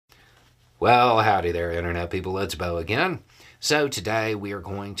Well, howdy there, Internet people. It's Bo again. So, today we are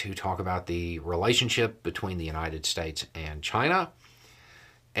going to talk about the relationship between the United States and China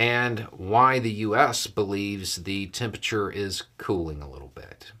and why the U.S. believes the temperature is cooling a little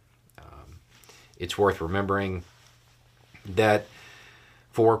bit. It's worth remembering that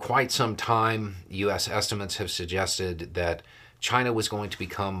for quite some time, U.S. estimates have suggested that China was going to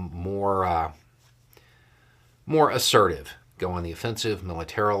become more assertive, go on the offensive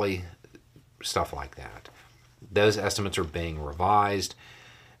militarily, stuff like that. Those estimates are being revised,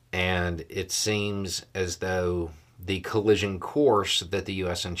 and it seems as though the collision course that the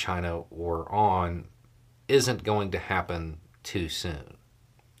U.S. and China were on isn't going to happen too soon.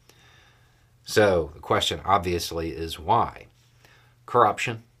 So the question obviously is why?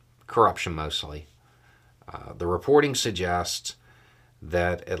 Corruption mostly. The reporting suggests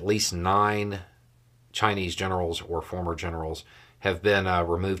that at least 9 Chinese generals or former generals have been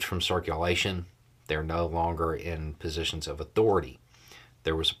removed from circulation. They're no longer in positions of authority.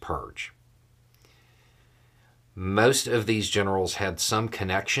 There was a purge. Most of these generals had some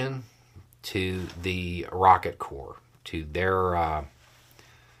connection to the Rocket Corps, to their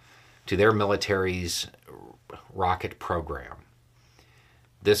military's rocket program.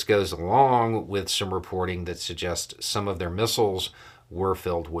 This goes along with some reporting that suggests some of their missiles were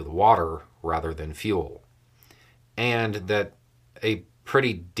filled with water rather than fuel, and that a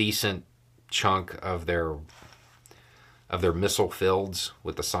pretty decent chunk of their missile fields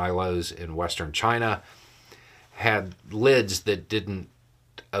with the silos in western China had lids that didn't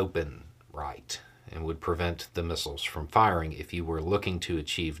open right and would prevent the missiles from firing. If you were looking to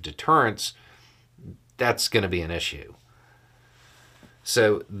achieve deterrence, that's going to be an issue.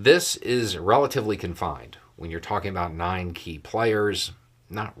 So this is relatively confined. When you're talking about 9 key players,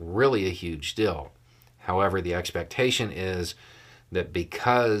 not really a huge deal. However, the expectation is that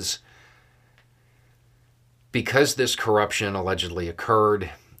because this corruption allegedly occurred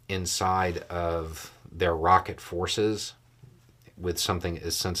inside of their rocket forces with something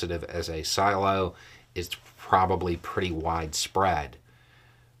as sensitive as a silo, it's probably pretty widespread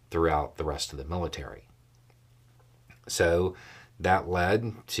throughout the rest of the military. So that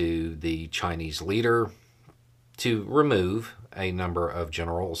led to the Chinese leader to remove a number of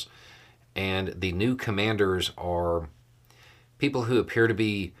generals, and the new commanders are people who appear to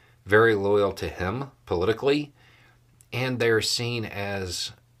be very loyal to him politically, and they're seen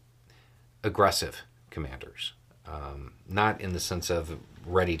as aggressive commanders. Not in the sense of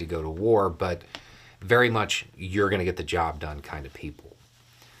ready to go to war, but very much you're going to get the job done kind of people.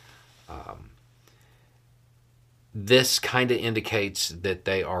 This kind of indicates that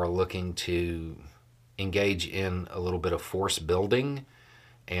they are looking to engage in a little bit of force building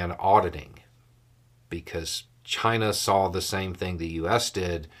and auditing, because China saw the same thing the U.S.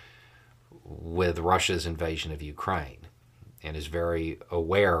 did with Russia's invasion of Ukraine and is very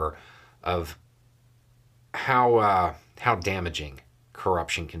aware of how damaging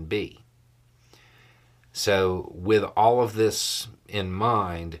corruption can be. So with all of this in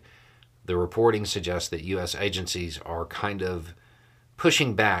mind, the reporting suggests that U.S. agencies are kind of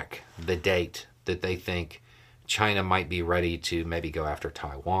pushing back the date that they think China might be ready to maybe go after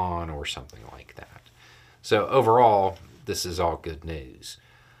Taiwan or something like that. So overall, this is all good news.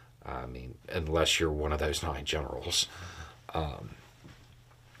 I mean, unless you're one of those 9 generals.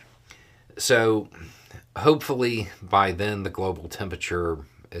 So hopefully by then the global temperature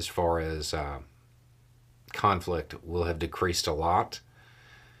as far as conflict will have decreased a lot,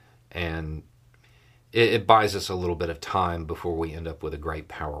 and it buys us a little bit of time before we end up with a great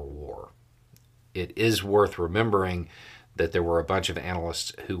power war. It is worth remembering that there were a bunch of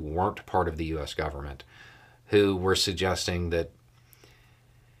analysts who weren't part of the U.S. government who were suggesting that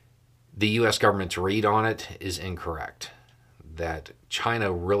the U.S. government's read on it is incorrect, that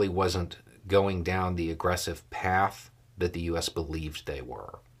China really wasn't going down the aggressive path that the U.S. believed they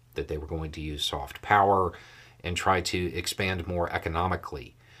were, that they were going to use soft power and try to expand more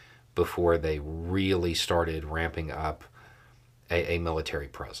economically before they really started ramping up a military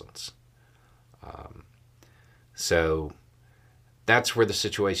presence. So that's where the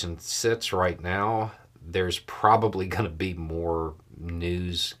situation sits right now. There's probably going to be more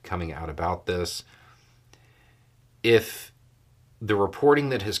news coming out about this. If the reporting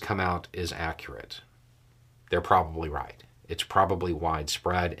that has come out is accurate, they're probably right. It's probably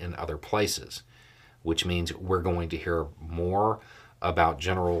widespread in other places, which means we're going to hear more about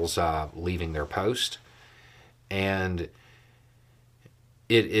generals leaving their post. And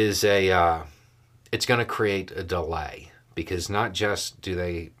it's going to create a delay, because not just do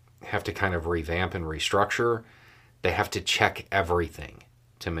they have to kind of revamp and restructure, they have to check everything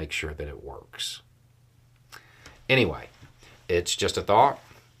to make sure that it works. Anyway, it's just a thought.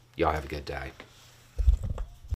 Y'all have a good day.